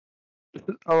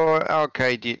Oh,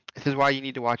 okay, dude. This is why you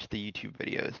need to watch the YouTube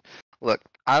videos. Look,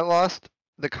 I lost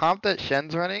the comp that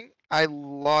Shen's running. I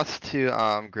lost to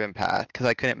Grimpath because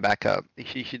I couldn't back up.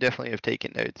 She should definitely have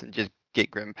taken notes and just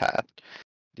get Grimpath.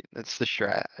 Dude, that's the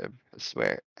strat. I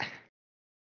swear.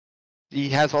 He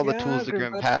has all the Yeah, tools to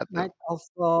Grimpet Grimpath though. might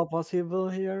also possible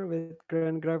here with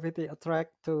Grand Gravity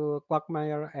Attract to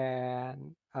Quagmire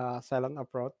and Silent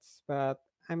Approach, but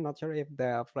I'm not sure if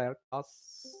the flare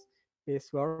cost is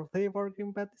worthy for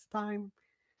Grimpet this time.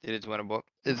 It is winnable.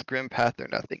 It's Grimpath or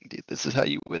nothing, dude. This is how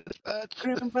you win this match.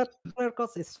 Grimpet flare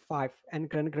cost is 5, and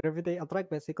Grand Gravity Attract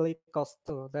basically cost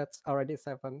 2. That's already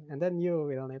 7, and then you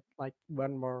will need like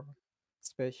one more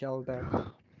special deck,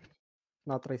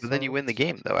 not But then you win the research.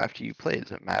 game though after you play.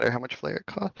 Does it matter how much flare it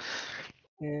costs?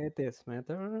 It is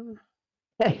matter.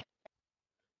 Hey.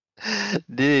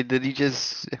 Did you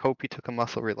just hope you took a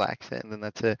muscle relaxant and then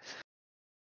that's it?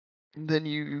 Then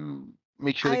you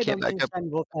make sure they I can't don't back think up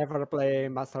Shen would ever play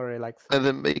Master and Relaxant.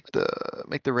 then make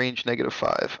the range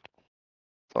 -5. That's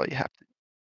all you have to.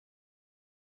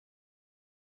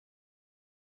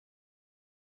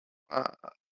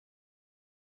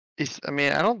 I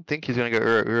mean, I don't think he's gonna go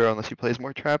Uro unless he plays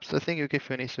more traps. I think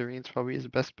Yukifune Serene's probably his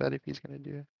best bet if he's gonna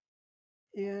do it.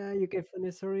 Yeah, you can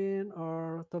Venezuelan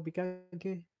or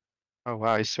Tobikage. Oh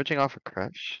wow, he's switching off a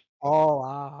crush. Oh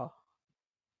wow.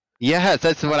 Yes,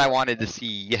 that's what I I wanted to see.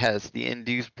 Yes, the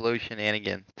induced blow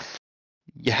shenanigans.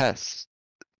 Yes,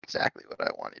 exactly what I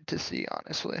wanted to see,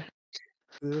 honestly.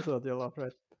 this is what you love,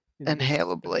 right? And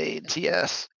Hail Induced. of Blades,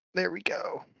 yes. There we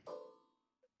go.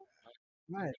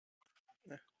 Right.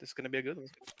 Yeah, this is gonna be a good one.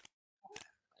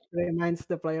 Reminds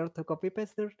the player to copy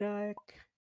paste their deck.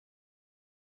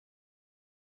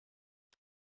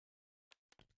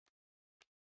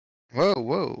 Whoa,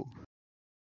 whoa.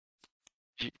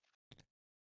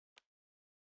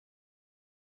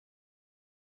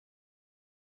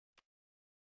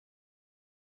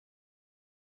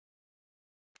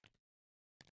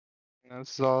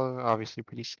 This is all obviously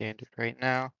pretty standard right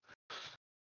now.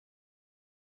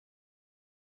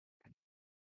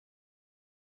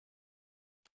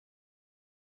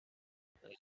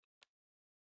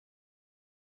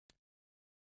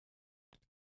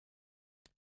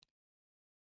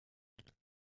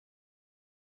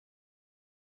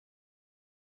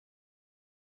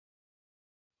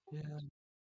 Yeah.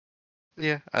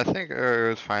 Yeah, I think it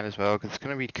was fine as well because it's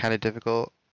gonna be kind of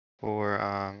difficult for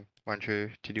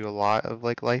Muncher to do a lot of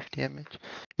like life damage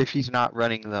if he's not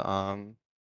running the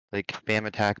like spam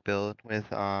attack build with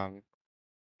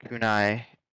Kunai,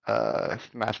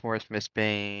 Mass Morris, Miss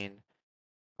Bane,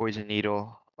 Poison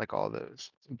Needle, like all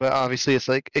those. But obviously it's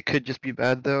like it could just be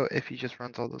bad though if he just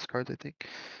runs all those cards, I think.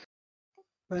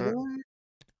 By the way,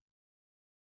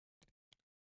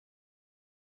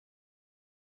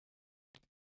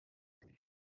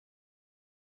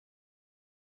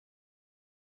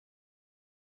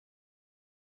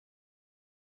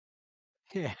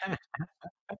 yeah.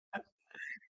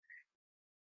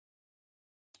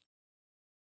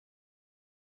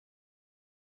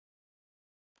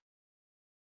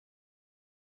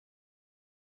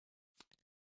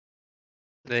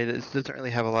 This doesn't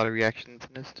really have a lot of reactions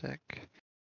in this deck.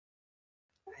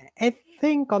 I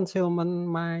think concealment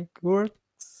might work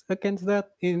against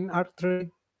that in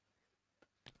R3.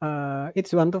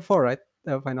 It's 1 to 4, right?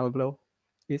 The final blow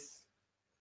is.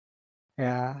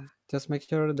 Yeah, just make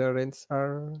sure the range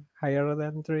are higher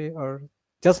than 3 or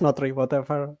just not 3,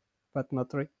 whatever, but not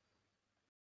 3.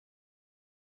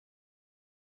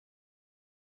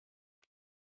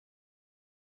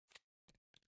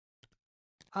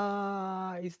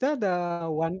 Is that the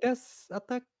one dash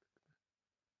attack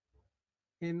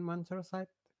in monster side?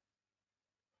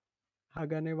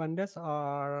 Hagane one dash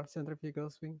or centrifugal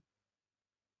swing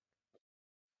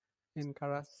in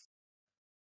Karas?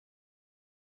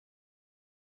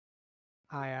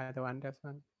 Yeah, the one dash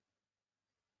one.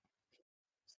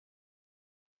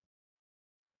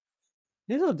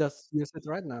 You should just use it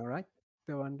right now, right?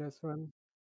 The one dash one.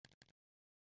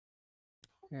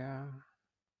 Yeah.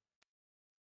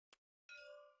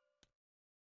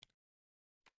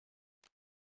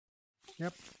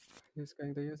 Yep. He's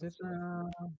going to use it now.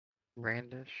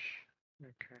 Brandish.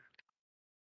 Okay.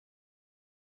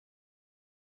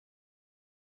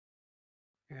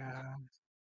 Yeah.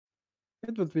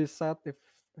 It would be sad if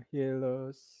he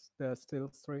lose the steel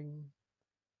string.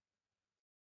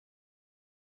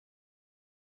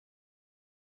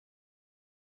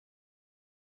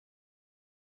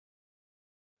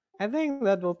 I think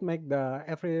that would make the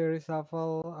every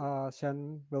reshuffle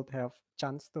Shen will have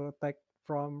chance to attack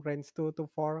from range 2 to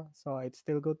 4. So it's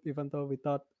still good even though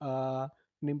without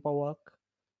Nimpa walk.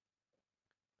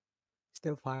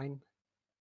 still fine.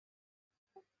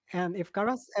 And if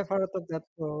Karas ever took that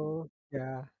role,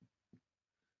 yeah,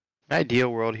 In ideal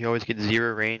world, he always gets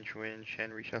 0 range when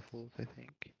Shen reshuffles, I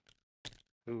think.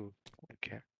 Ooh,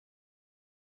 okay.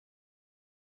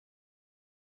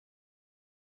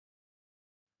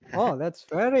 oh, that's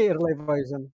very early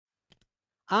version.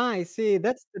 Ah, I see.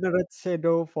 That's the red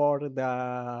shadow for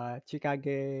the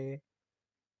Chikage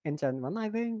enchantment, I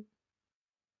think.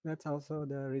 That's also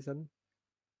the reason.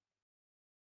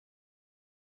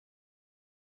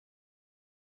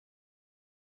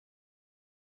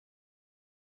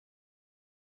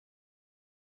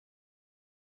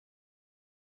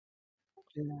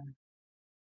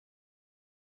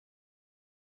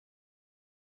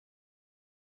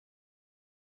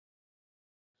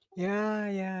 Yeah,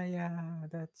 yeah.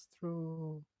 That's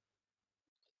true.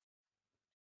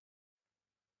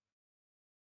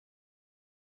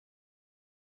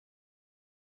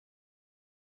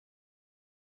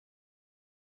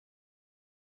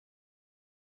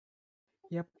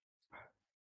 Yep.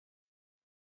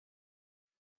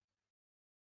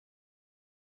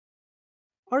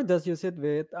 Or just use it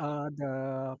with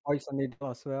the poison needle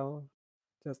as well,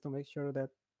 just to make sure that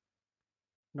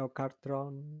no card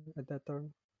drawn at that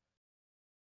turn.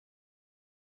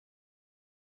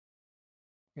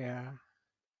 Yeah.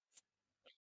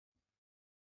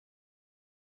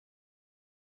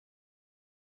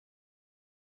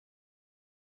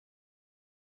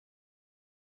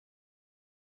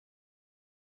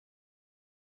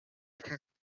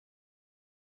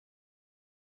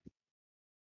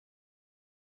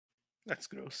 That's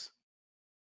gross.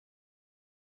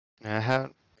 I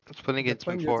was playing At that against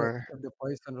him point, you just for. have the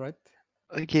poison, right?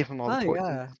 I gave him all the Ah, poisons,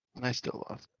 yeah. and I still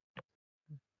lost.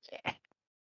 Yeah,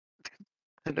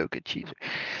 a no good cheeser.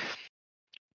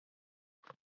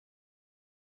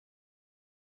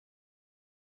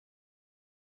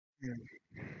 Mm.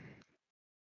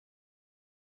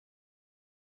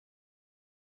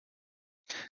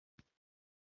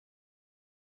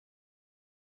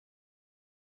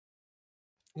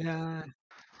 Yeah.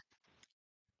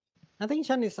 I think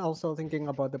Shan is also thinking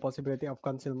about the possibility of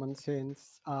concealment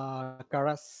since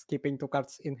Karas keeping 2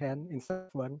 cards in hand instead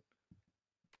of one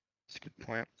That's a good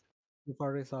point.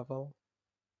 before reshuffle.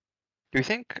 Do you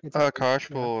think It's a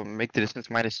Karash yeah, will make the distance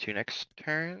 -2 next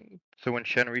turn? So when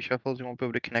Shen reshuffles, he won't be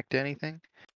able to connect to anything?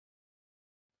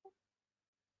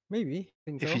 maybe. I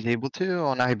think If so. he's able to,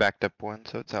 well now he backed up one,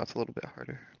 so it's a little bit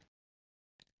harder.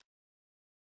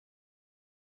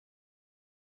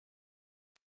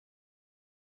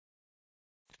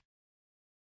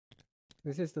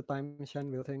 This is the time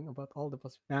Shan will think about all the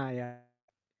possible. Ah, yeah.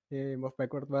 He moved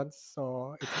backward once,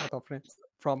 so it's out of range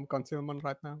from concealment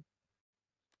right now.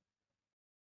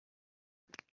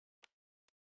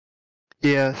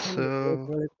 Yeah, Shan will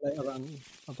so really play around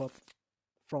about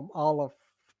from all of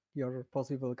your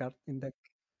possible card in deck.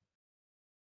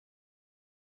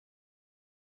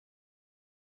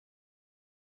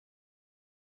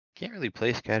 can't really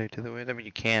play Scatter to the Wind. I mean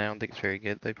you can, I don't think it's very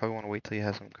good. They probably want to wait till he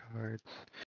has some cards.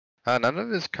 None of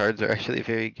his cards are actually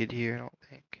very good here, I don't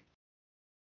think.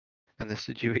 In this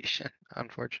situation,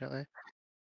 unfortunately.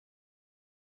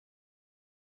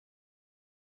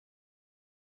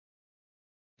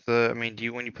 So I mean, do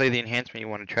you when you play the enhancement you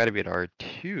want to try to be at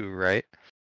R2, right?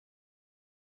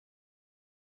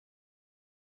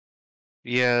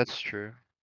 Yeah, that's true.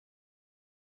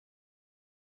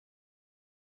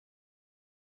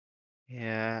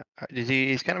 Yeah,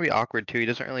 he's gonna be awkward too. He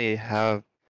doesn't really have.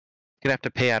 He's gonna have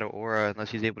to pay out of aura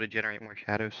unless he's able to generate more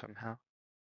shadows somehow.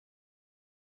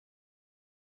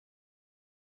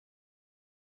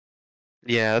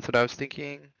 Yeah, that's what I was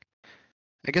thinking.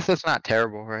 I guess that's not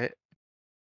terrible, right?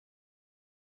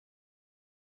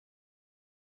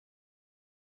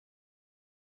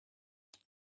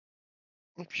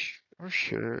 For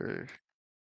sure.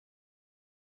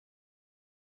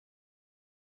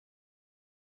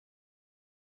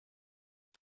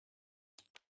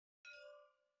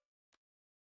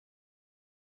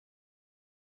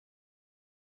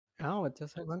 Oh, what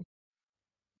just happened?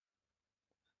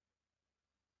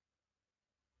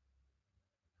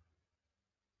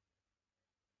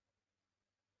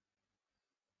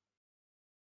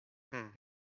 Hmm.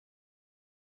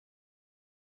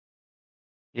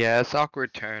 Yeah, it's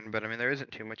awkward turn, but I mean there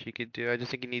isn't too much he could do. I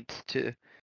just think he needs to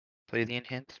play the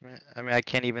enhancement. I mean I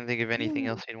can't even think of anything Mm,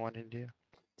 else he'd want to do.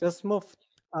 just move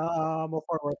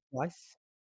forward twice.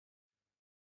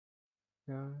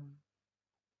 Yeah.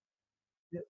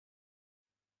 Yeah,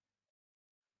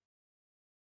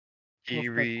 He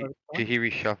move re backward did he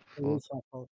twice. reshuffle?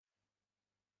 Reshuffle.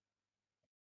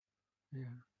 Yeah.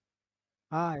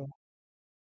 Ah, yeah.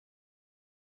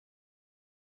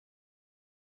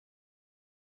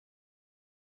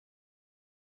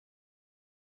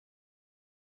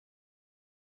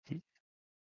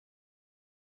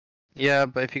 Yeah,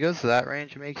 but if he goes to that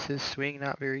range, it makes his swing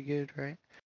not very good, right?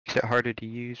 Makes it harder to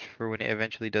use for when it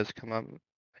eventually does come up.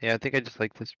 Yeah, I think I just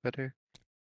like this better.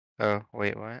 Oh,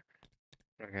 wait, what?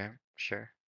 Okay, sure.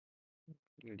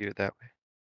 You can do it that way.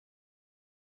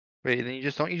 Wait,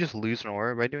 then don't you just lose an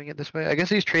aura by doing it this way? I guess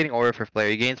he's trading aura for flare.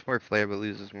 He gains more flare but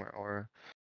loses more aura.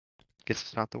 Guess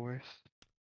it's not the worst.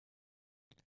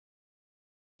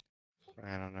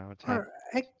 I don't know what's Or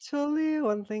happening. actually,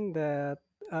 one thing that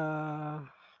uh,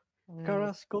 Mm,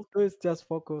 Kara's could do is just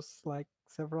focus like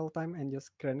several times and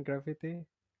just Grand Gravity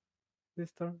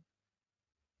this turn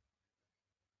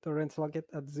to range lock it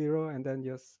at 0 and then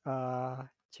just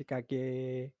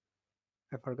Chikage.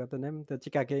 I forgot the name. The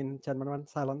Chikage enchantment one,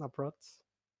 Silent Approach.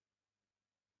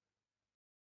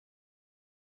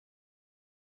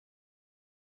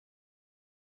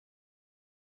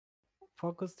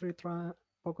 Focus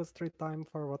focus 3 times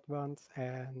forward once,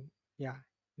 and yeah,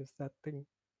 use that thing.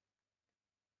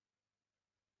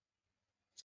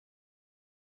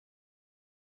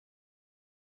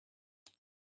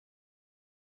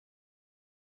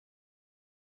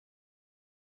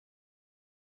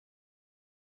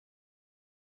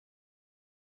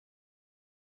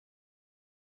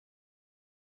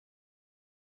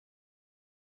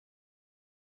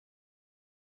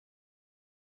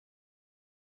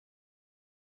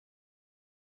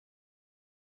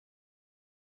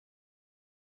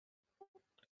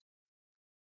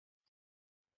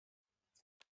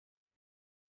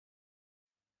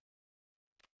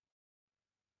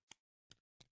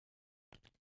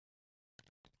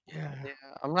 Yeah. yeah,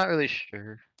 I'm not really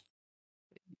sure.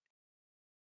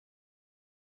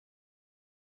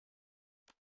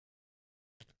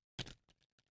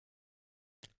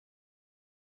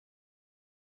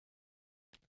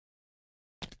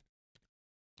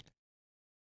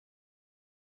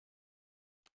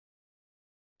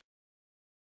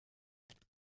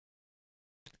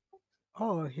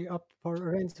 Oh, he opted for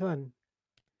range one,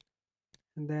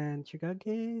 and then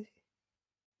Chikage.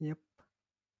 Yep.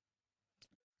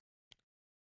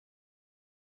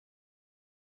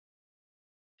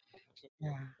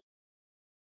 Yeah.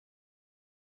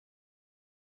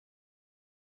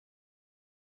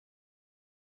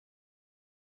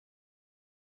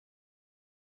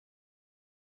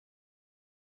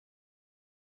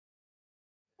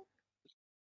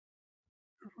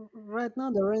 Right now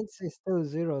the range is still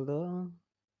 0 though.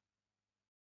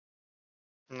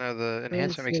 No, the Range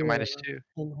enhancement makes it 0 -2.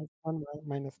 and has one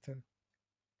 -2.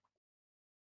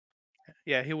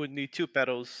 Yeah, he would need 2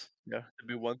 petals. Yeah, to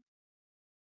be one.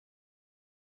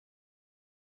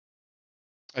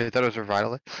 I thought it was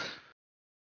Revitalize.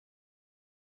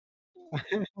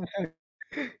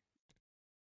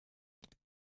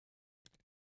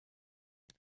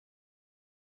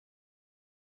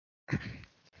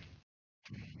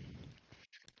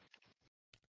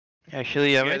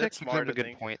 Actually, yeah, Yeah, Matex that's brings up smart, a I good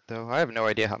think. point, though. I have no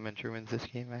idea how Mentor wins this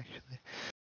game, actually.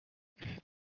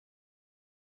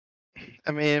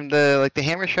 I mean, the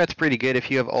hammer shot's pretty good if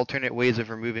you have alternate ways of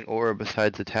removing aura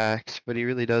besides attacks, but he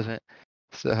really doesn't.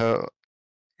 So,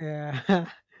 Yeah.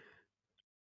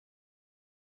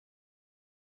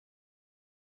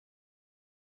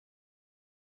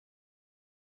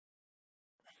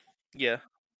 Yeah.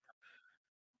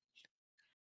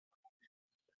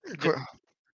 J- qu-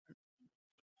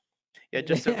 yeah,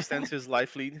 just to Yeah. extend his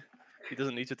life lead. He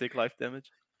doesn't need to take life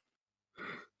damage.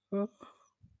 Oh,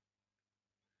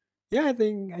 yeah, I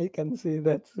think I can see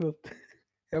that's what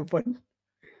happened.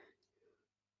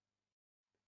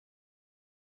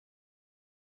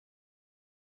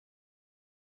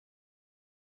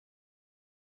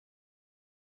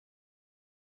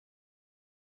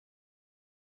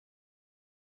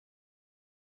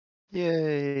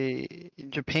 yay!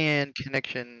 Japan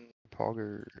connection,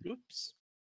 Pogger. Oops.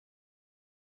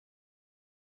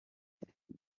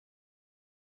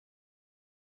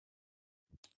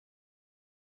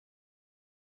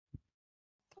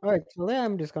 Oh, actually,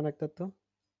 I'm disconnected too.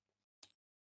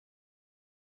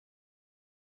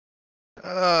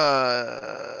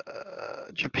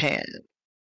 Japan.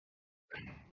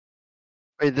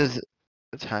 Wait, the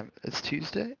time? It's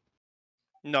Tuesday?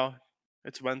 No,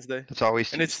 it's Wednesday. It's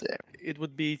always And Tuesday. it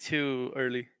would be too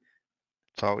early.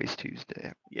 It's always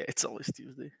Tuesday. Yeah, it's always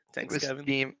Tuesday. It Thanks, was Kevin.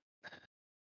 Steam.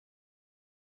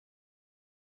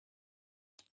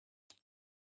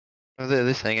 Are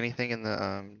they saying anything in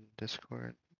the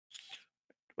Discord?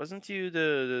 Wasn't you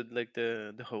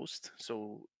the host?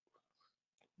 So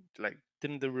like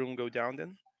didn't the room go down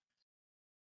then?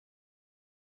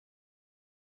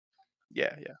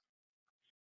 Yeah, yeah.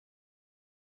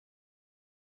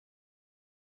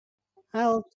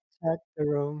 I'll check the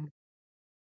room.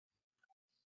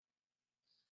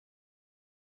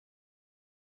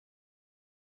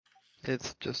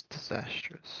 It's just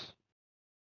disastrous.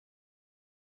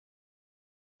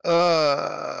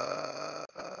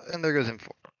 And there goes M4.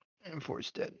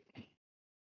 M4's dead.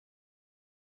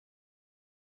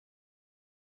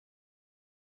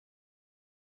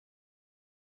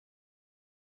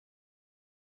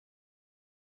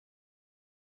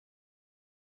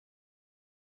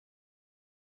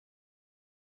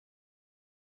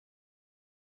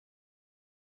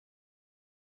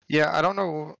 Yeah, I don't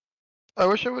know. I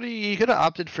wish he could have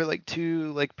opted for like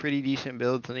two like pretty decent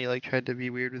builds and he like tried to be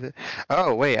weird with it.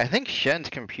 Oh wait, I think Shen's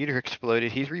computer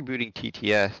exploded. He's rebooting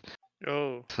TTS.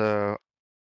 Oh, So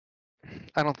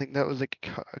I don't think that was like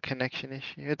a connection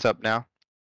issue. It's up now.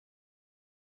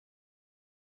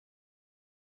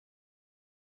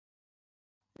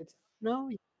 It's no.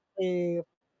 If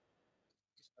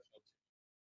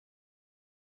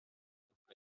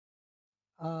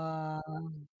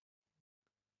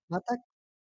Matex,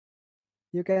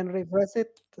 you can refresh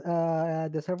it.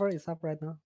 The server is up right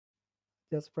now.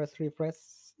 Just press refresh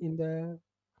in the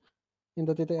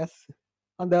TTS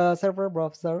on the server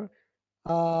browser.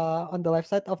 On the left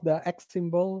side of the X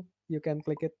symbol, you can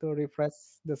click it to refresh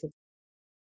the.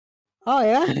 Oh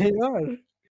yeah, you are.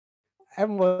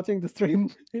 I'm watching the stream.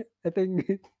 I think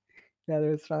yeah,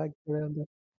 there's like around that.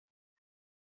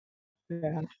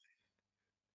 Yeah,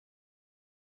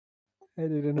 I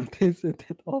didn't notice it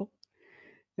at all.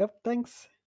 Yep, thanks.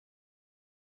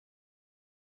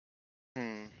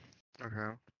 Hmm.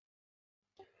 Okay.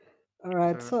 All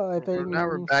right, so I Now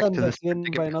we're think back Shen to this just win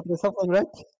by predicament. not reshuffling,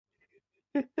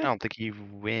 right? I don't think he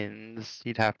wins.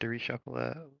 He'd have to reshuffle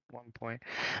at one point.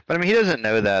 But I mean, he doesn't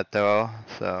know that though,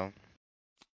 so.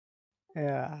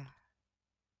 Yeah,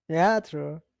 yeah,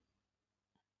 true.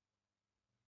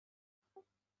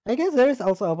 I guess there is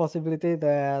also a possibility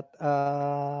that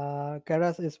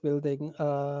Karas is building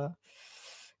a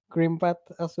Grim Path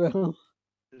as well.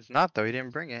 It's not though, he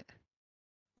didn't bring it.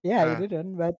 Yeah, he Uh,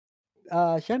 didn't, but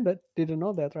Shen didn't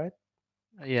know that, right?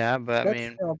 yeah, but I That's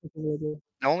mean, the opportunity.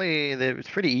 it's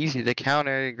pretty easy to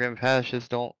counter Grim Pass,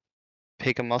 just don't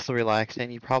pick a muscle relax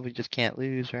and you probably just can't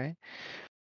lose, right?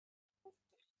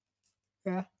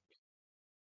 Yeah.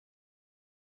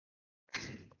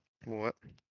 What?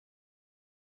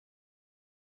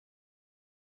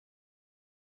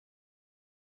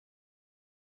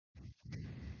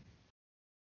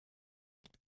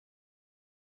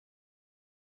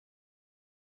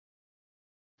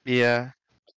 Yeah.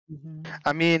 Mhm.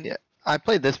 I mean, I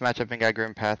played this matchup and got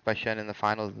Grim Path by Shen in the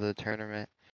finals of the tournament.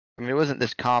 I mean, it wasn't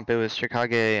this comp, it was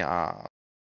Chicago,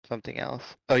 something else.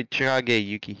 Oh, Chicago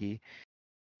Yukihi.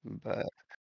 But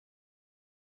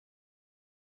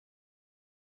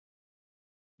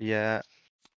yeah,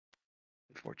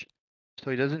 unfortunate.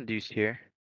 So he doesn't deuce here.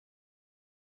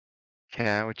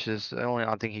 Yeah, which is the only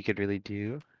odd thing he could really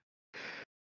do.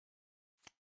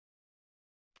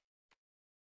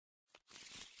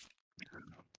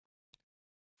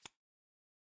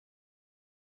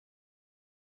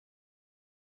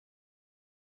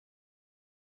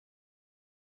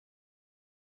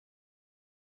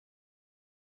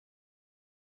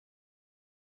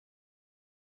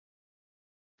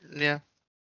 Yeah,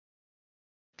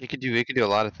 he could do a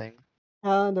lot of things.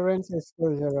 The range is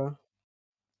still 0.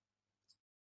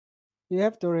 You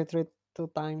have to retreat 2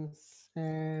 times, So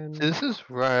and this is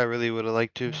where I really would have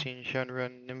liked to have yeah. seen Shen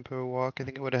run Nimpo walk. I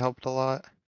think it would have helped a lot.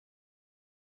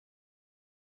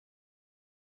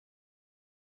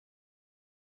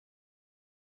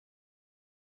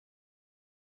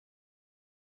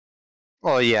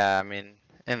 Well, yeah, I mean,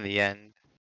 in the end.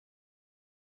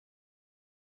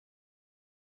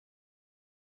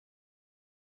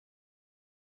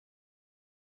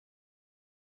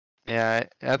 Yeah,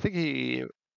 I think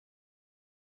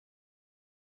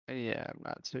yeah, I'm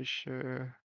not so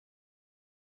sure.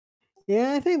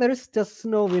 Yeah, I think there is just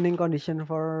no winning condition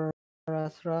for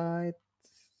us, right?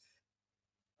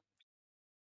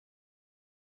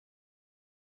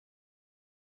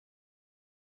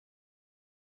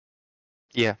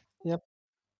 Yeah. Yep.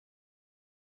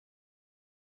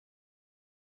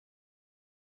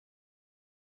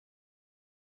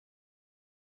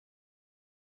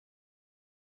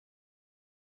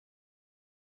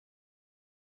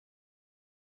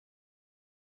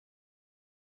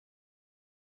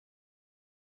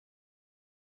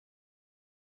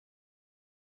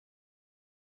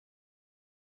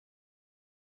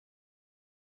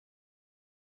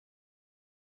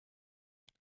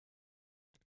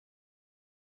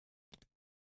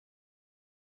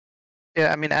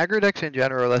 Yeah, I mean, aggro decks in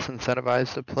general are less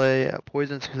incentivized to play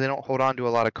poisons because they don't hold on to a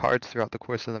lot of cards throughout the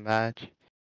course of the match.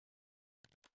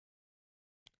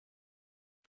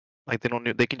 Like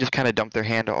they can just kind of dump their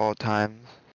hand at all times.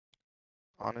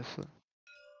 Honestly.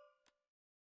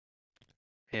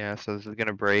 Yeah, so this is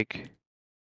gonna break.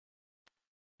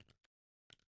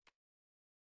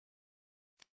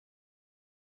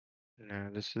 No,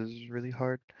 this is really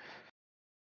hard.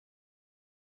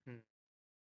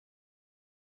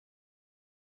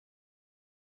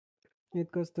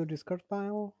 It goes to discard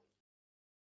pile.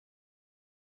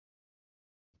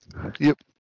 Yep.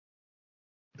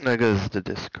 That goes to the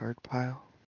discard pile.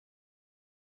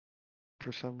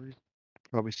 For some reason.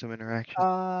 Probably some interaction.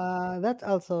 That's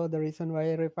also the reason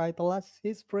why Revitalize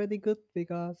is pretty good,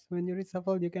 because when you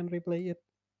reshuffle, you can replay it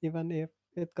even if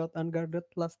it got unguarded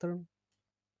last turn,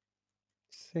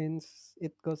 since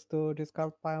it goes to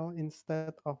discard pile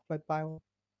instead of play pile.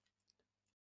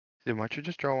 Did Muncher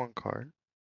just draw one card?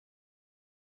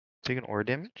 Take an aura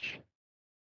damage?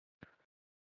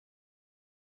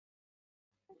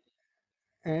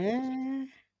 Eh,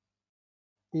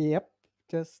 yep,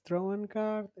 just draw one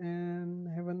card and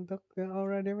haven't took the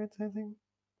aura damage, I think.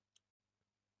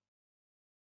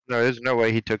 No, there's no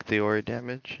way he took the aura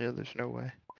damage. Yeah, there's no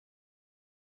way.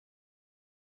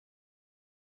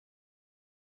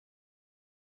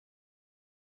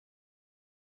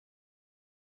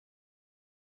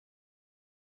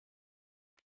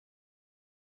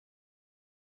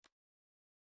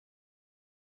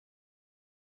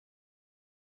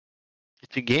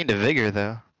 She gained a vigor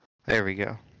though. There we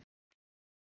go.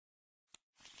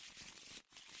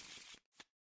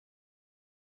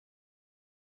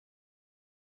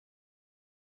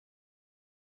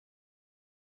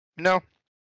 No,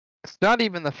 it's not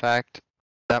even the fact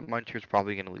that Muncher's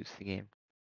probably gonna lose the game.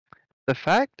 The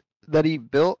fact that he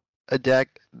built a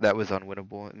deck that was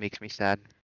unwinnable, it makes me sad.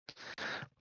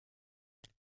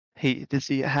 Hate to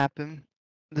see it happen.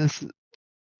 This,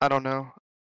 I don't know.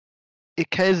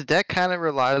 His deck kind of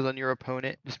relies on your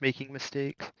opponent just making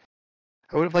mistakes.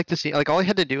 I would have liked to see, like, all he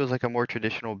had to do was like a more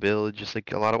traditional build, just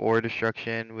like a lot of aura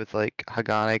destruction with like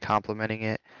Hagane complementing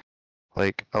it,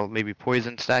 like maybe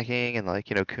poison stacking and like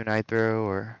kunai throw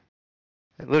or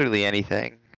literally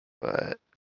anything. But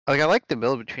like I like the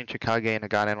build between Chikage and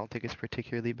Hagane. I don't think it's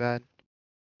particularly bad.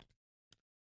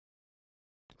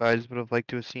 But I just would have liked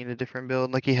to have seen a different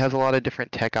build. Like he has a lot of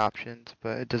different tech options,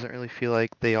 but it doesn't really feel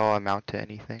like they all amount to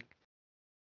anything.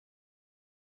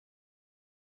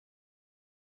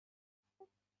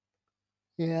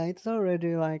 Yeah, it's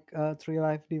already like a 3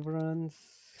 life difference.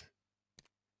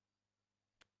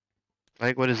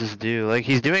 Like what does this do? Like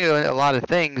he's doing a lot of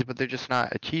things, but they're just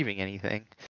not achieving anything.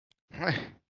 Like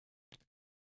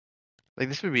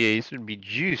this would be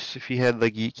juice if he had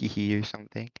like Yikihi or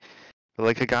something. But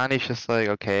like Hagane's just like,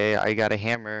 okay, I got a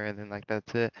hammer and then like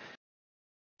that's it.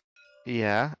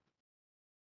 Yeah.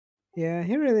 Yeah,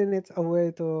 he really needs a way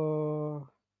to.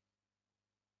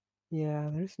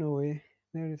 Yeah, there's no way.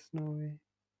 There is no way.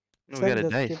 No, we got Shen a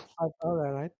just dice. keep 5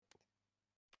 aura, right?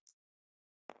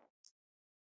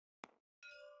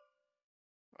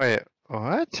 Wait,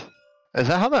 what? Is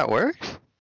that how that works?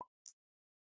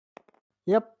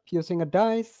 Yep, using a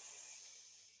dice.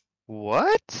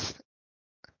 What?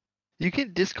 You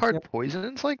can discard Yep.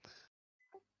 poisons like that?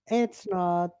 It's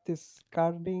not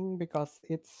discarding because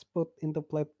it's put into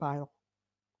play pile.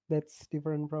 That's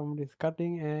different from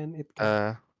discarding, and it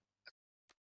can.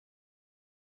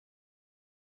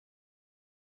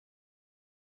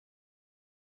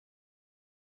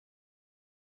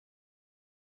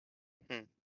 Hmm.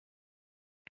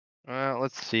 Well,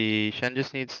 let's see. Shen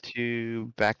just needs to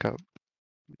back up.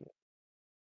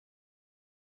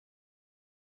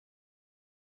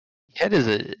 Head is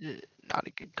not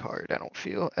a good card, I don't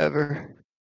feel, ever.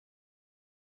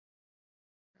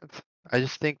 I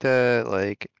just think that,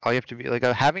 like, all you have to be, like,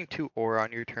 having 2 aura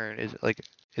on your turn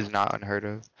is not unheard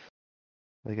of.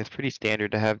 Like, it's pretty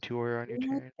standard to have 2 aura on your It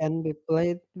turn. can be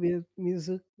played with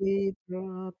Mizuki,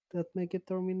 draw that make it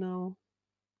terminal.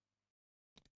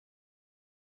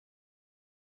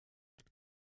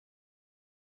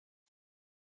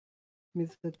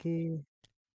 Mizuki.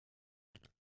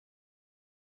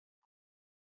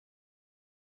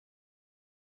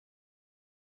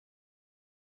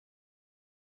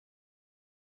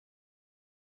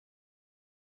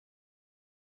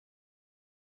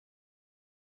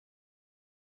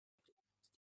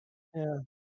 Yeah.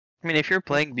 I mean, if you're Yep.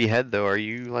 playing Behead, though,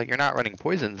 you're not running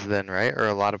poisons then, right? Or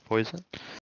a lot of poison?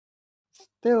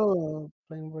 Still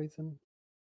playing poison.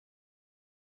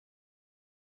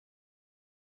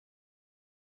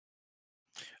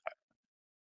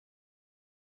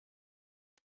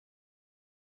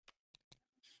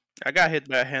 I got hit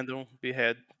by a handle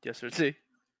behead yesterday,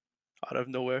 out of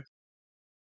nowhere.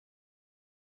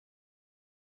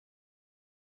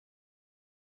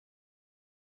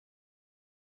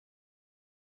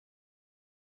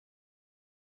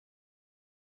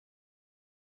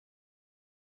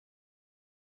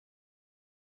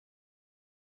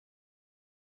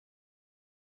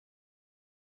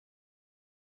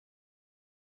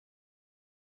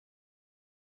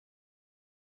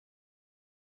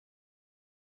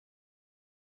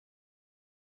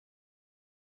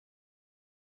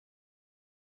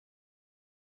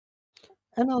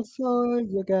 And also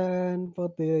you can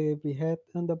put the behead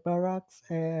on the barracks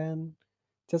and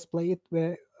just play it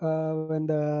when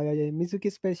the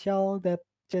Mizuki special that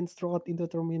change throughout into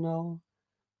terminal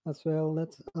as well.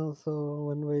 That's also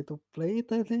one way to play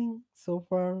it, I think. So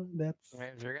far I that's mean,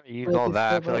 if they're gonna use all pretty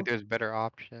that, I feel like stable. there's better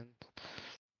options.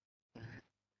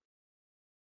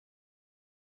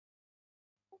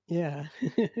 Yeah.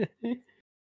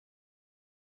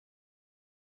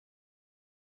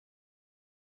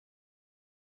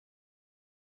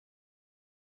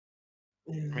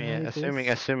 I mean, Yeah, it is.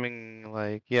 assuming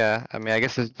like, yeah. I mean, I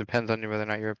guess it depends on whether or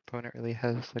not your opponent really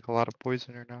has like a lot of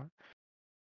poison or not.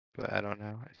 But I don't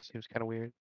know. It seems kind of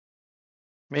weird.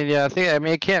 I mean, yeah, I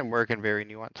mean, it can work in very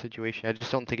nuanced situation. I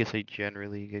just don't think it's a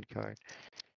generally good card.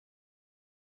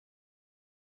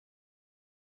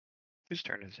 Whose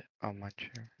turn is it? Oh, my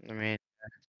turn.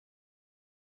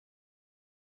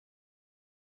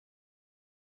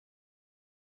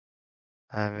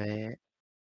 I mean,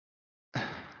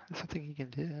 there's something he can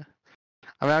do.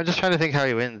 I mean, I'm just trying to think how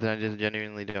he wins, and I just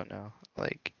genuinely don't know.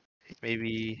 Like,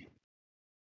 maybe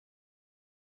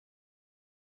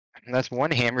that's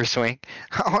one hammer swing.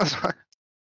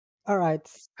 All right.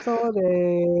 So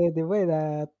the way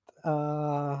that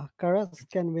Karas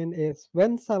can win is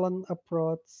when Salon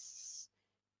approach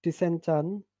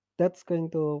disenchant, that's going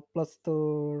to plus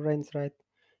two range, right?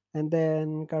 And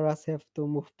then Karas have to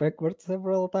move backwards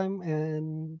several times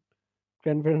and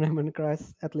Grand Vernaman crash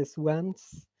at least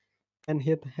once and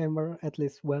hit hammer at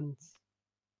least once.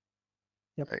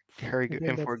 Yep. Alright, hurry, I think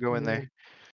Infor, that's go the in there win.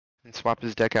 and swap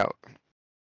his deck out.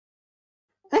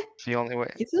 Eh, It's the only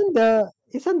way. isn't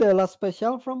the last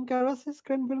special from Karas's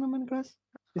Grand Vernaman crash?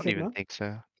 I Is don't it even not? think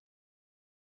so.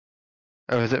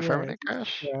 Oh, is it Yeah, it permanent is.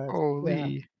 crash? Yeah, yeah,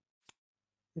 Holy.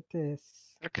 it is.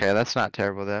 Okay, that's not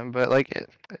terrible then. But like,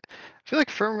 I feel like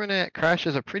permanent crash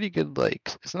is a pretty good like.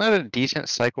 Isn't that a decent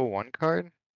cycle one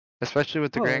card? Especially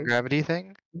with the Oh, Grand Gravity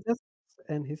thing. just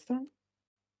end his turn?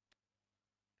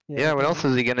 Yeah, Yeah, it what else is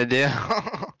ends. he gonna do?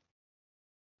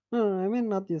 No, I mean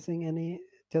not using any,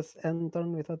 just end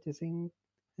turn without using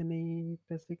any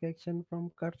basic action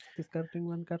from card, discarding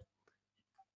one card.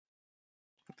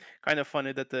 Kind of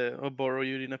funny that the Oboro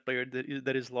Urina player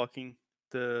that is locking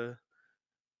the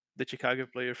the Chicago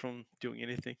player from doing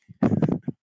anything.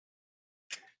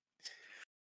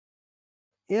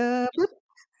 Yeah, but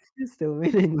he's still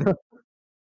winning though.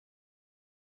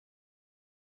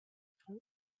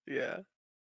 Yeah,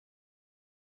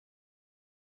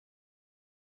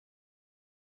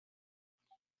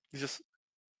 he just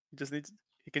he just needs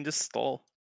he can just stall.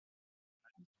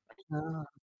 Ah,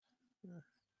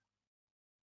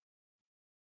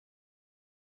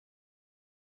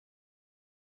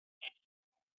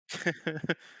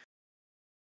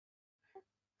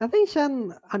 I think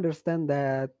Shen understand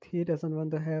that he doesn't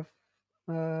want to have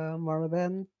more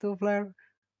than two flare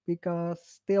because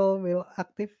still will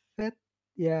activate.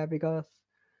 Yeah, because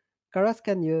Karas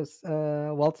can use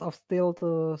Waltz of Steel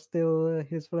to steal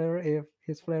his flare if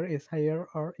his flare is higher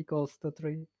or equals to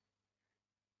 3.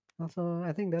 Also,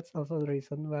 I think that's also the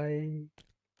reason why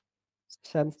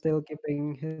Shen still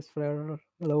keeping his flare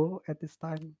low at this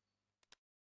time.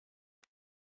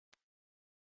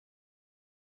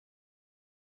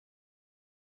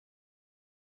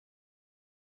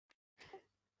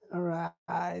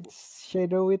 Alright,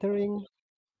 Shadow Withering.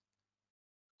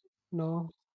 No,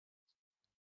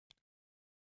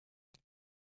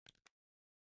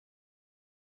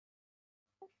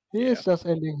 he Yeah, is just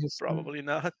ending his turn. probably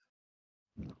not.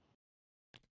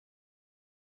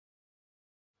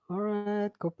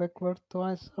 Alright, go backward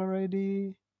twice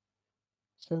already.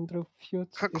 Centrifuge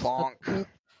is Clonk. active.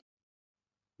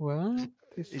 What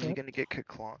is Is he that? gonna get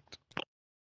clonked?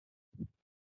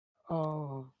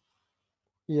 Oh,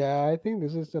 yeah, I think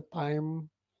this is the time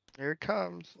Here it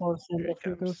comes. for Here it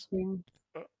centrifugal comes. swing.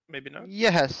 Oh, maybe not.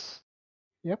 Yes.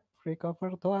 Yep,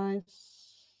 recover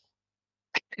twice.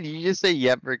 Did you just say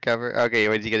yep, recover? Okay,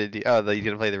 what's he gonna do? Oh, he's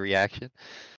gonna play the reaction.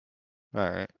 All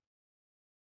right.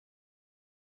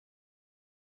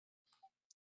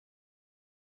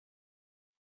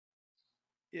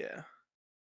 Yeah,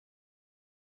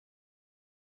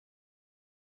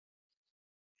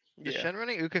 Is yeah. Shen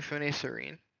running Ukafune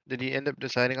Serene? Did he end up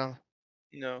deciding on?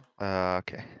 No,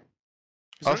 Okay.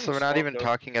 he's running Also, we're not Storm even though.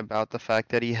 talking about the fact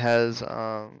that he has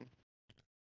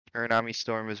Uranami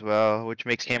Storm as well, which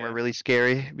makes Hammer Yeah, really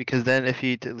scary because then if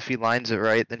he lines it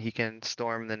right, then he can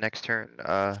storm the next turn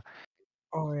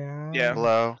Oh yeah. yeah.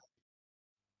 slow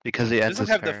because he ends Doesn't his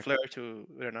have the turn. flare to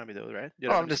Uranami though, right?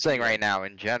 Oh, I'm Uranami just speed, saying right? right now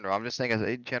in general. I'm just saying as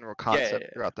a general Yeah, yeah, concept yeah.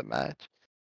 throughout the match.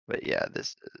 But yeah,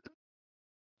 this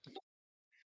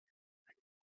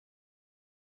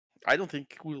I don't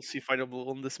think we'll see fightable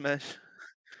on this match.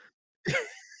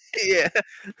 Yeah.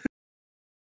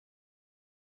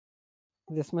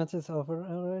 This match is over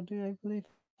already, I believe.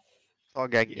 It's all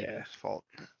Yeah. Gagneto's fault.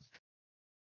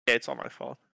 Yeah, it's all my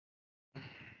fault.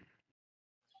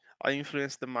 I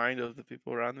influence the mind of the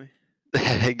people around me.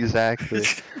 Exactly.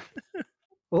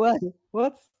 Why?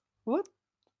 What? What?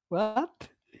 What?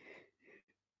 What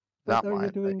Not are you mine.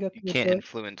 doing, You can't Gagneto?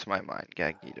 influence my mind,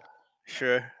 Gagneto.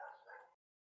 Sure.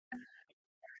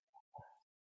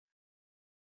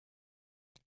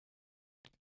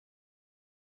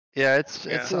 Yeah, it's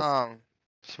Yeah. it's Swiss.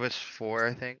 Swiss 4,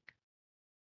 I think.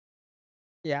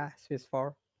 Yeah, Swiss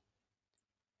 4.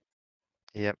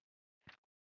 Yep.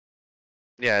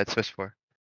 Yeah, it's Swiss 4.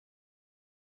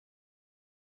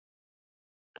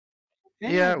 Yeah,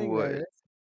 Yeah, I it think there would.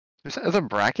 is. There's a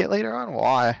bracket later on?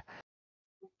 Why?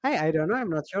 I don't know. I'm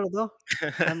not sure though.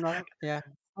 I'm not. Yeah.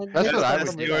 That's This what is I That's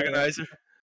would the confirmed. do. organizer.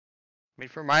 I mean,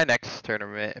 for my next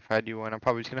tournament, if I do one, I'm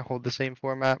probably just gonna hold the same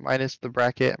format minus the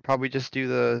bracket. And probably just do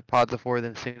the pods of 4,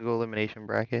 then single elimination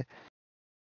bracket.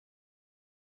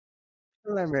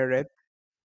 Let me read.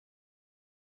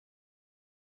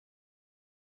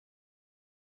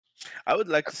 I would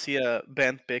like to see a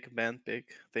band pick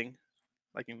thing,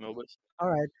 like in MOBAs. All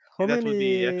right. How That would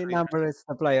be many actually number is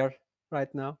the player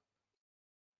right now?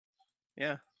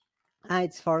 yeah.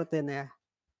 It's 14. Yeah.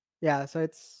 Yeah. So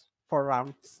it's 4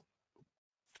 rounds.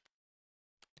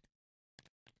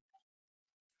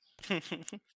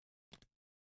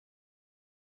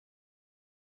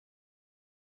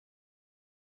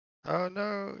 Oh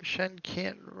no, Shen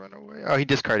can't run away. Oh, he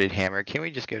discarded hammer. Can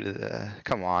we just go to the?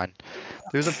 Come on.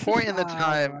 There's a point in the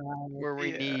time Alright. where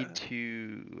we need Yeah,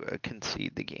 to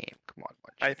concede the game. Come on,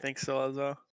 I Muncher. think so as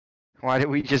well. Why did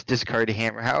we just discard a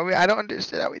hammer? How are we? I don't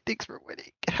understand how he thinks we're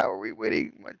winning. How are we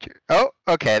winning, Muncher? Oh,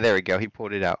 okay, there we go. He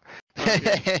pulled it out.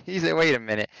 Okay. He said, "Wait a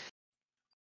minute,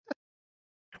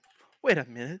 Wait a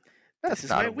minute. This that's is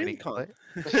not my a win winning con. play."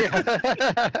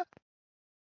 Yeah.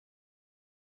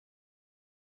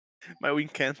 My win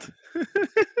can't.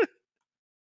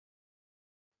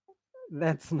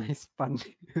 That's nice fun.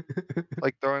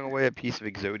 Like throwing away a piece of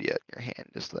Exodia in your hand,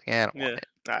 just like, I don't want Yeah. it.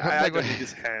 I Like, don't need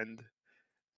this hand.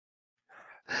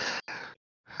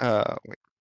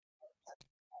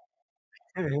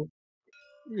 wait,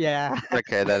 Yeah.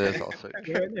 okay, that is also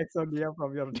true. When Exodia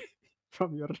from your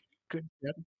from your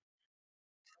graveyard.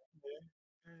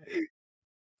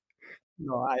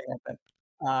 No, I had that.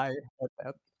 I had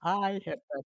that. I had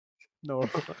that. No,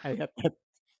 I had that.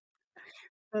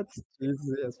 That's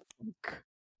cheesy as fuck.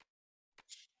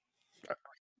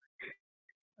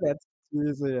 That's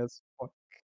cheesy as fuck.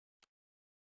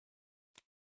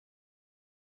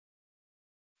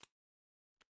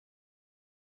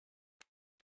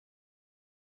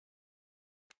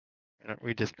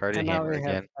 We discarded And now hammer we have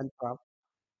again. bankrupt.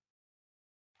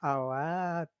 Oh,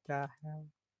 what the hell?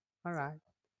 All right.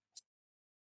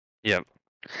 Yep.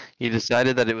 He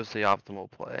decided that it was the optimal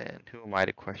play, and who am I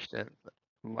to question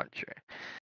much?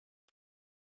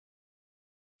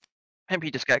 And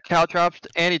he just got caltropped,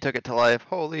 and he took it to life.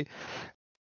 Holy.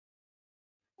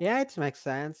 Yeah, it makes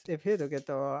sense. If he took it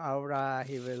to Aura,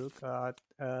 he will got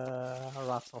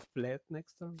Rush of Blade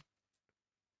next turn.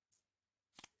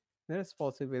 There's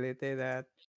possibility that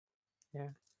yeah.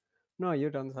 No, you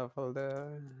don't shuffle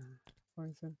the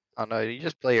poison. Oh no, you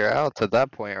just play your outs at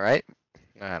that point, right?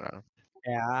 I don't know.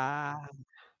 Yeah.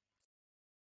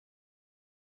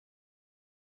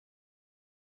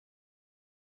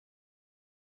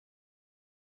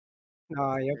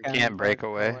 No, you You can can't break break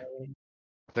away. away.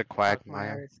 The Quagmire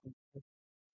Quagmire. is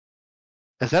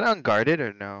Is that unguarded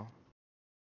or no?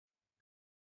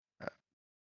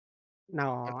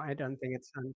 no, I don't think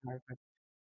it's untargeted.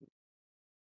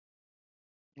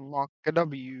 Lock a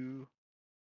W.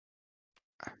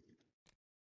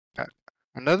 Uh,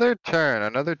 Another turn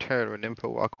when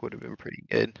Nympho Walk would have been pretty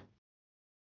good.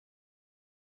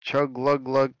 Chug lug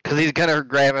lug, because he's gonna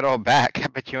grab it all back. I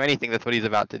bet you anything that's what he's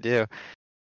about to do.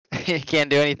 He can't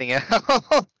do anything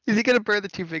else. Is he gonna burn the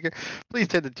 2-figure? Please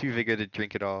tell the 2-figure to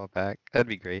drink it all back. That'd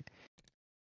be great.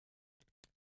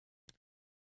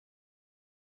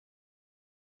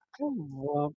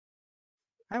 Well,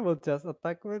 I will just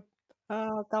attack with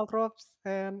Caltrops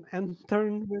and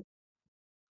turn with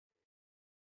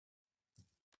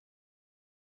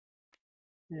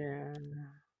yeah.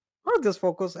 I'll just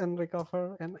focus and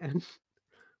recover and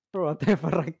or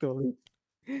whatever actually.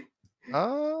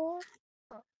 Oh,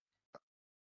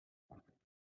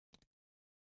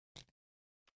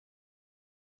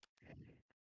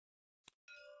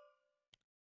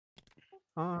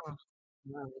 Ah,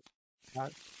 nice.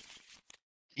 That-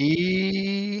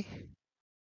 he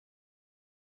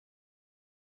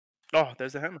Oh,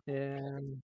 there's the hammer.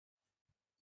 And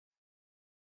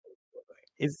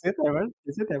is it hammer?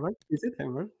 Is it hammer? Is it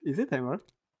hammer? Is it hammer?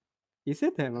 Is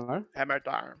it hammer? Hammer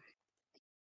time.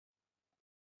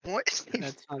 What is he?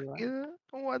 That's not right. Yeah,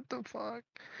 what the fuck?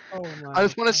 Oh my I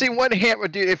just want to see god. one hammer,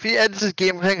 dude. If he ends this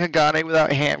game playing Hagane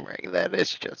without hammering, that is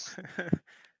just.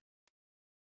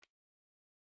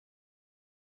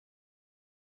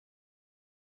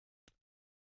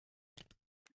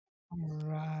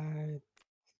 Alright.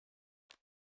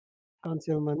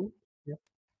 Concealment. Yep.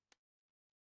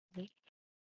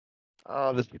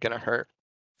 Oh, this is gonna hurt.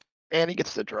 And he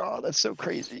gets to draw. That's so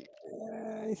crazy.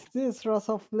 Is this Rose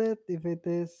of Blade? If it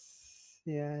is,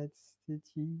 yeah, it's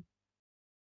GG.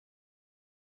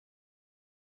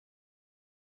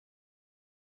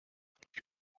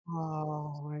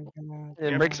 Oh my god.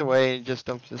 It Yep. breaks Yeah. away and just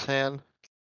dumps his hand.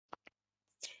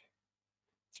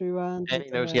 3-1 And to he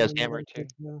knows he has 10. hammer One too.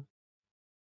 to go.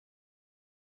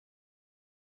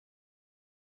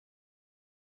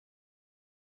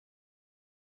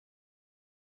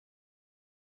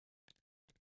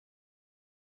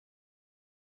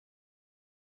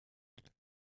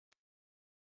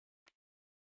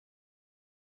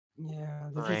 Yeah,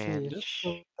 this is me. Just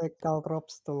Ranch. to take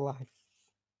Caltrops to life.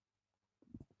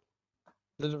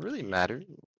 Does it really matter?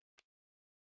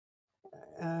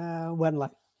 One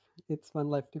life. It's one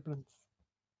life difference.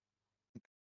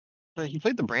 He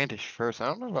played the brandish first. I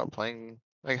don't know about playing.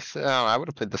 Like I said, I would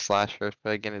have played the slash first,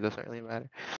 but again, it doesn't really matter.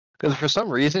 Because for some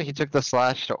reason he took the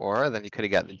slash to aura, then he could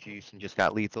have got the juice and just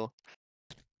got lethal.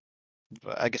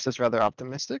 But I guess that's rather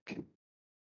optimistic.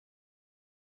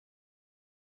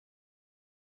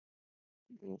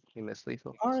 He missed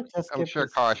lethal. Or just I'm keep sure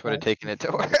this Karash would have slash. taken it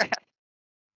to aura.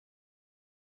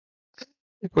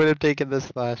 Would have taken the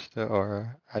slash to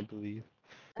aura, I believe.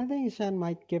 I think Shen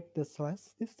might keep the slash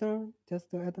this turn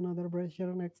just to add another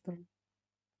pressure next turn.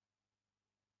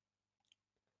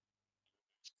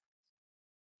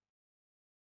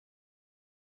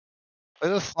 Play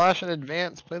the slash in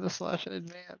advance. Play the slash in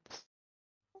advance.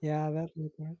 Yeah, that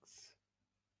works.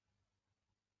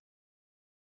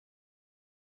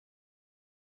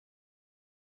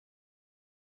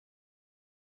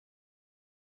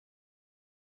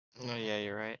 Oh yeah,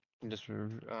 you're right. Just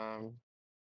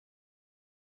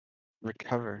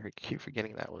recover. I keep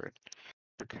forgetting that word.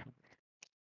 Recover.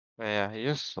 But yeah, you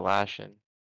just slash and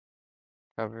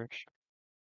cover.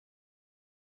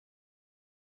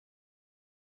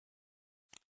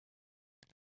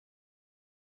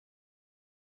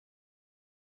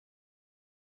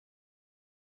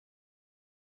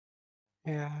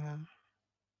 Yeah.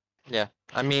 Yeah,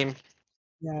 I mean,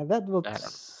 Yeah, that I don't know.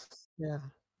 works. Yeah.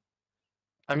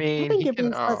 I I mean, think he can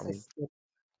keeping slash is good.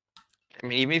 I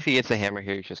mean, even if he gets a hammer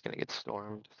here, he's just gonna get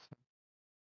stormed,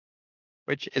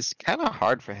 which is kind of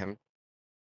hard for him.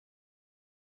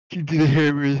 He did a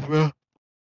hammer as well.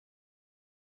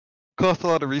 Cost a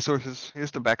lot of resources. He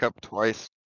has to back up twice.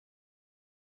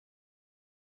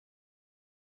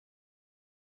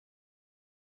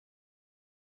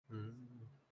 Mm.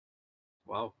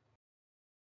 Wow.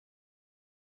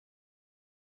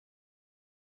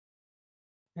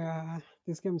 Yeah,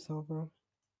 this game's over.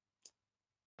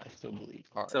 I still believe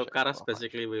So Karash. Karas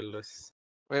basically will lose.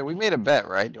 Wait, we made a bet,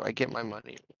 right? Do I get my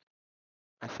money?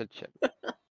 I said chip.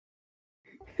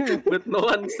 But no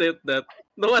one said that.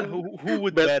 No one Who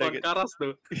would bet bet on against? Karas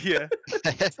though. Yeah.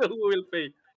 So who will pay?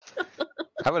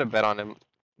 I would have bet on him.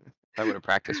 I would have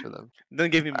practiced with him. Then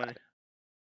give me money.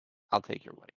 I'll take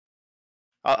your money.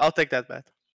 I'll take that bet.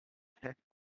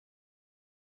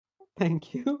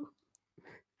 Thank you.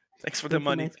 Thanks for the That's a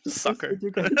money, nice business sucker. with you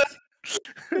guys.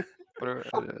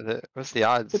 What's the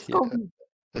odds It's here? called.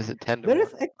 Is it 10 to There 1?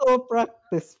 is actual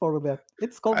practice for that.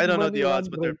 It's called I don't know money the odds,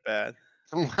 but they're laundering. bad.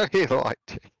 Money laundering.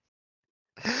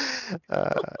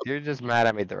 You're just mad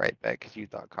I made the right bet because you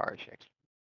thought CarashX.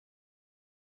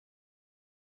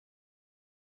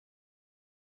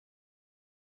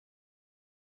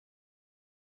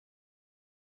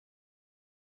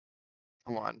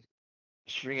 Come on.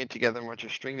 String it together, Muncher.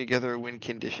 String together a win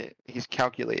condition. He's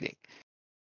calculating.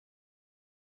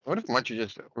 What if Muncher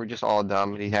we're just all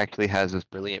dumb and he actually has this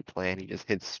brilliant plan? He just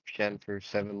hits Shen for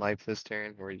 7 life this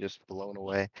turn, or he just blown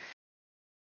away.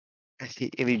 And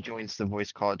he joins the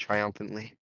voice call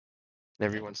triumphantly. And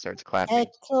everyone starts clapping.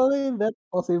 Actually, that's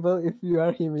possible if you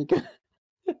are Himika.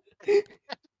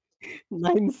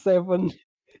 9-7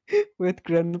 with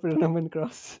Grand Tournament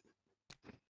Cross.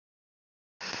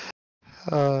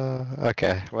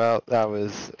 Okay. Well, that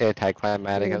was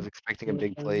anticlimactic. I was expecting a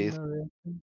big plays.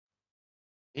 Narration.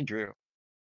 He drew.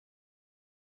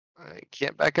 I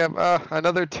can't back up.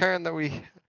 Another turn that we're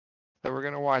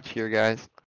gonna watch here, guys.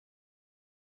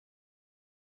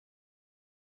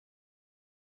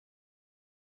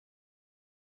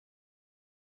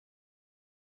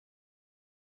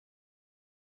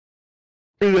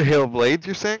 The hail blades,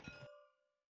 you're saying?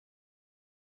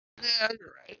 Yeah,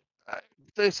 you're right. I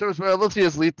say so as well. Unless he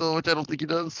has lethal, which I don't think he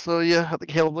does. So yeah, I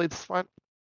think hail blades is fine.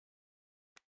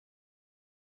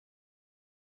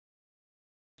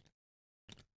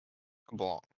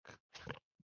 Blanc.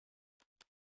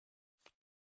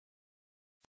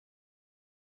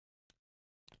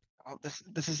 Oh,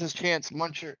 this is his chance,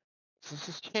 Muncher. This is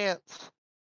his chance.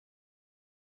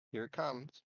 Here it comes.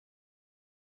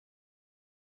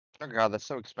 Oh god, that's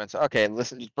so expensive. Okay,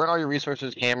 listen, just burn all your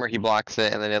resources, hammer, he blocks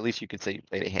it, and then at least you could say you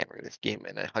played a hammer this game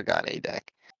in a Hagane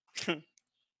deck.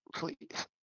 Please.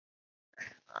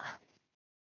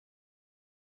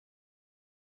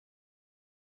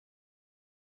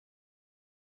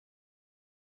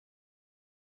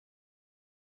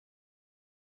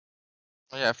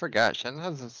 Oh yeah, I forgot. Shen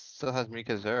still has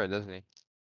Mikazura, doesn't he?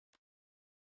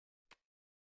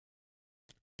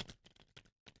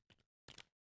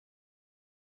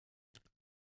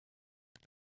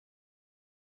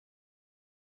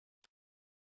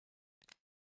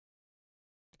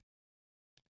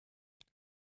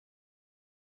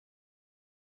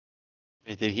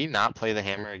 Wait, did he not play the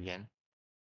hammer again?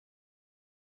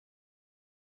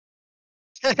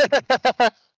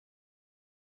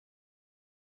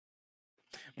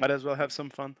 Might as well have some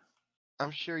fun.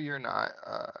 I'm sure you're not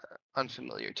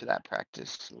unfamiliar to that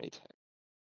practice, mate.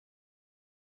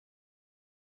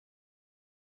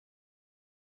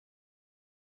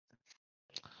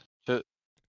 So,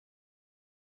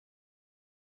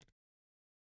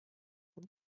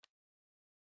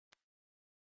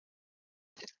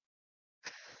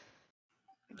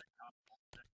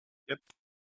 Yep.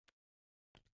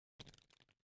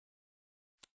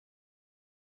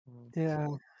 Yeah.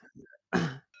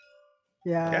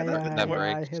 Yeah, that Yeah,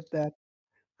 worked. I hate that.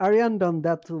 ArYahn done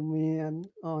that to me, and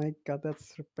oh my god,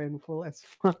 that's painful as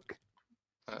fuck.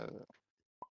 uh,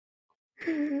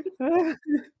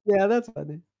 Yeah, that's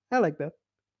funny. I like that.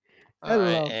 I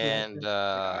alright, love and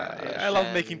that. I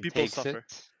love making Shen people takes suffer.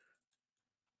 it.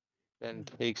 Then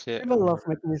takes it. People love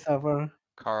making me suffer.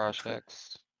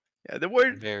 CarashX. Yeah, the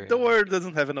Very word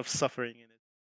doesn't have enough suffering in it.